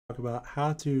talk about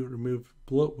how to remove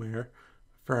bloatware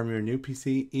from your new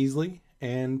PC easily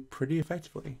and pretty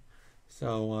effectively.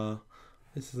 So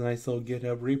this is a nice little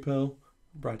GitHub repo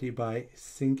brought to you by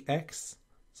SyncX.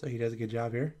 So he does a good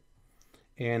job here.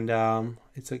 And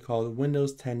it's called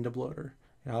Windows 10 Debloater.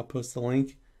 And I'll post the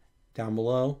link down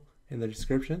below in the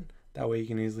description. That way you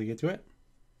can easily get to it.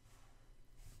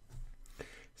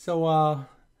 So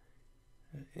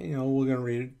we're going to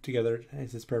read it together.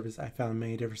 As this purpose, I found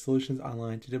many different solutions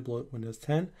online to debloat Windows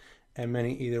 10, and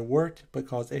many either worked but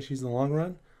caused issues in the long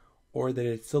run, or they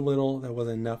did so little that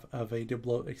wasn't enough of a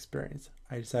debloat experience.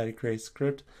 I decided to create a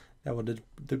script that will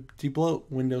debloat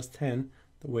Windows 10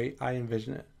 the way I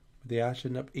envision it, with the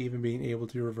option of even being able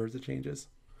to reverse the changes,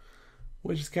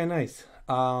 which is kind of nice.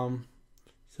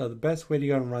 So the best way to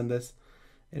go and run this,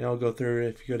 and I'll go through it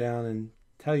if you go down and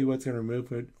tell you what's going to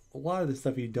remove it. A lot of the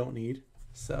stuff you don't need.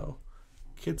 So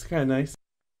it's kind of nice.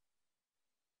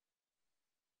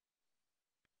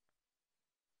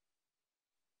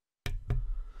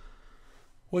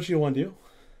 What you want to do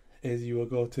is you will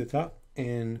go to the top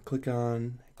and click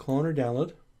on clone or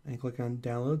download, and click on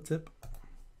download zip.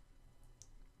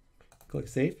 Click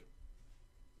save.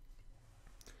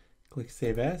 Click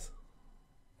save as,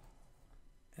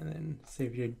 and then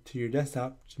save it to your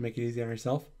desktop to make it easy on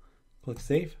yourself. Click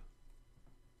save.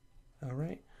 All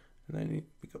right, and then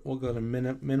we'll go to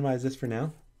minimize this for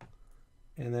now,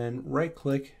 and then right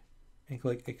click and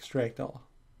click extract all,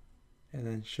 and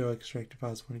then show extracted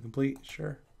files when complete.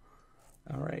 Sure.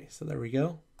 All right, so there we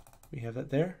go. We have that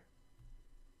there,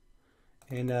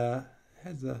 and it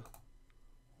has a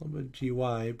little bit of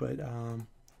GUI, but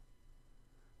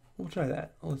we'll try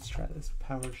that. Let's try this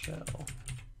Powershell.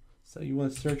 So you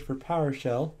want to search for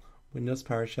Powershell, Windows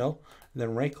Powershell, and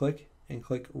then right click and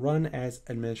click Run as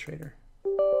Administrator.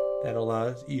 That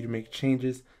allows you to make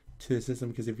changes to the system,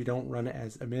 because if you don't run it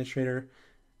as administrator,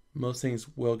 most things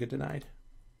will get denied.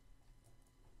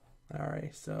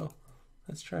 Alright, so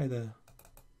let's try the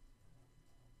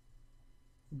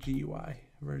GUI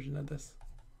version of this.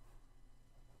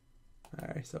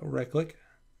 Alright, so right click,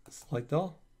 select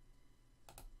all,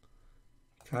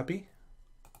 copy,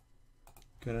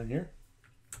 go down here,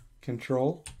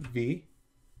 Control V,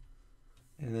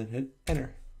 and then hit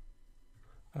enter.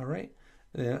 Alright,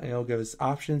 then it'll give us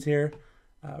options here.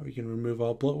 We can remove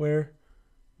all bloatware,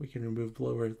 we can remove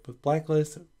bloatware with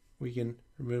blacklist, we can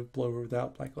remove bloatware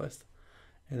without blacklist.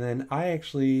 And then I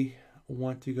actually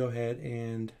want to go ahead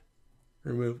and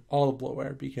remove all the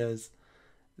bloatware, because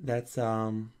that's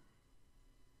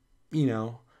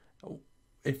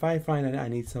if I find that I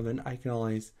need something, I can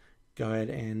always go ahead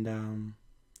and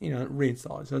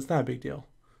reinstall it. So it's not a big deal.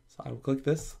 So I will click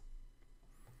this,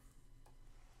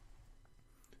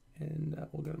 and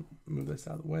we're gonna move this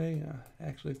out of the way.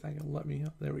 Actually, it's not gonna let me.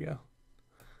 There we go.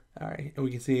 All right, and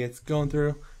we can see it's going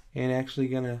through and actually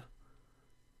gonna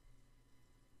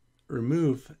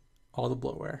remove all the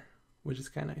bloatware, which is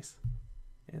kind of nice.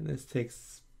 And this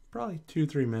takes probably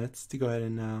 2-3 minutes to go ahead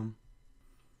and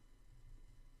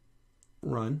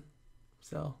run,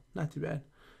 so not too bad.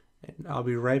 And I'll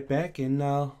be right back, and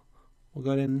we'll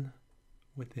go ahead and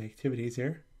with the activities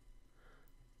here,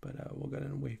 but we'll go ahead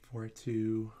and wait for it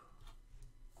to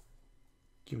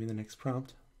give me the next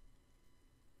prompt.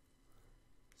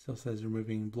 Still says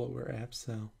removing bloatware apps,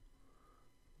 so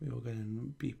we will go ahead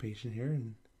and be patient here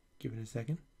and give it a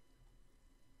second.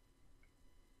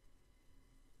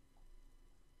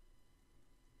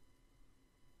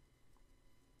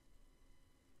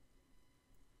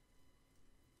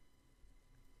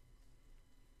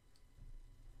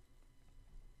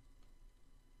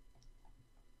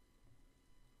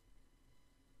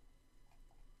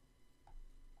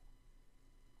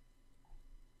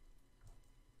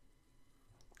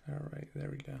 All right, there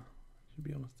we go. Should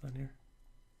be almost done here.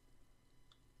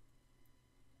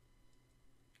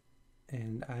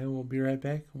 And I will be right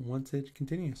back once it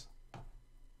continues.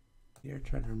 Here,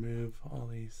 trying to remove all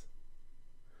these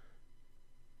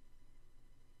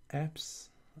apps.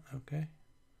 Okay.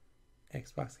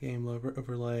 Xbox game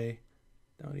overlay.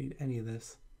 Don't need any of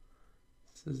this.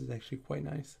 This is actually quite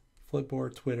nice.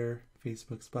 Flipboard, Twitter,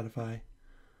 Facebook, Spotify.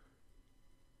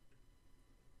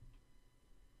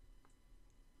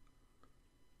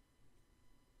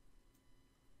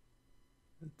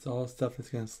 It's all stuff that's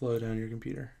going to slow down your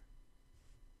computer.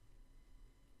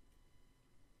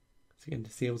 So again,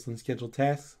 disables unscheduled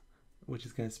tasks, which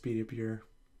is going to speed up your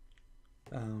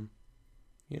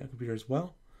computer as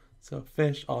well. So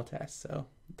finish all tasks. So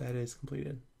that is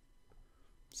completed.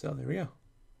 So there we go.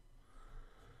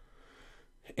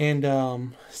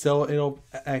 And so it'll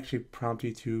actually prompt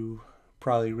you to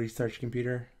probably restart your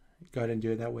computer. Go ahead and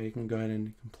do it that way. You can go ahead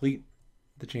and complete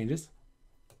the changes.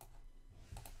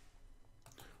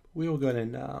 We will go ahead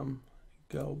and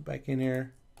go back in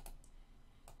here.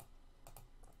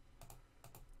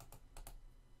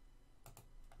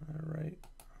 All right,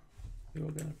 we're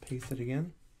going to paste it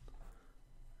again.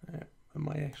 All right, it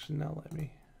might actually not let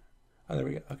me. Oh, there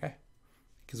we go. Okay,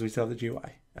 because we still have the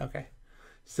GUI. Okay,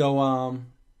 so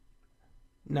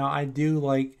now I do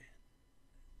like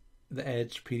the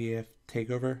Edge PDF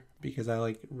takeover because I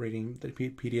like reading the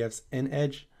PDFs in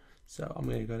Edge. So I'm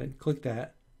going to go ahead and click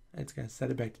that. And it's going to set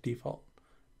it back to default.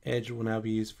 Edge will now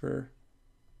be used for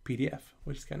PDF,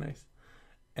 which is kind of nice.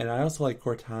 And I also like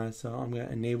Cortana, so I'm going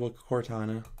to enable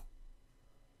Cortana.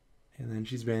 And then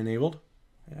she's been enabled.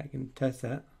 And I can test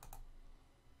that.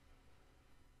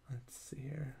 Let's see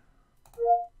here.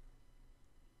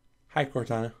 Hi,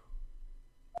 Cortana.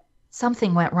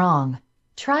 Something went wrong.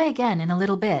 Try again in a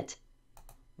little bit.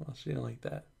 Well, she didn't like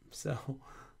that. So,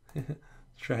 let's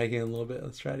try again a little bit.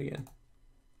 Let's try it again.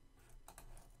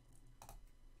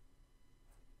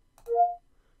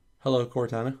 Hello,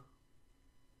 Cortana.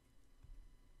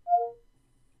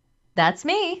 That's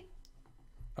me.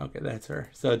 Okay, that's her.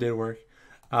 So it did work.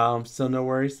 So no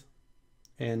worries.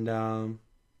 And I'm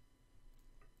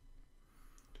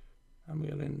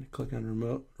going to click on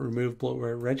remove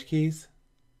bloatware reg keys.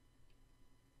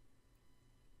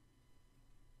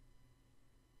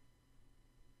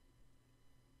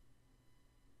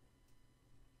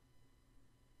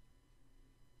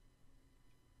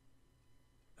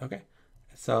 Okay,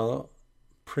 so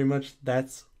pretty much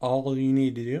that's all you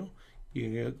need to do. You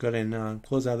can go ahead and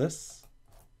close out this,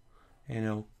 and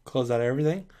it'll close out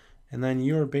everything, and then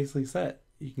you are basically set.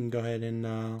 You can go ahead and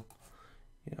go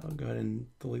ahead and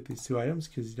delete these two items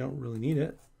because you don't really need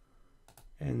it,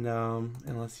 and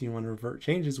unless you want to revert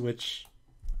changes, which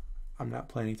I'm not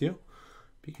planning to,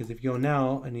 because if you go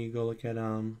now and you go look at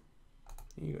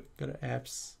you go to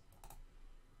apps.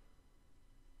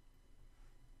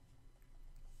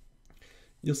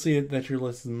 You'll see that your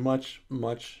list is much,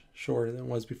 much shorter than it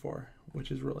was before,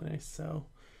 which is really nice. So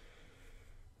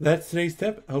that's today's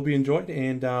tip. I hope you enjoyed,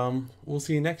 and we'll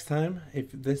see you next time.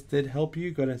 If this did help you,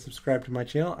 go ahead and subscribe to my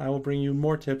channel. I will bring you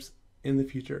more tips in the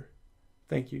future.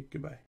 Thank you. Goodbye.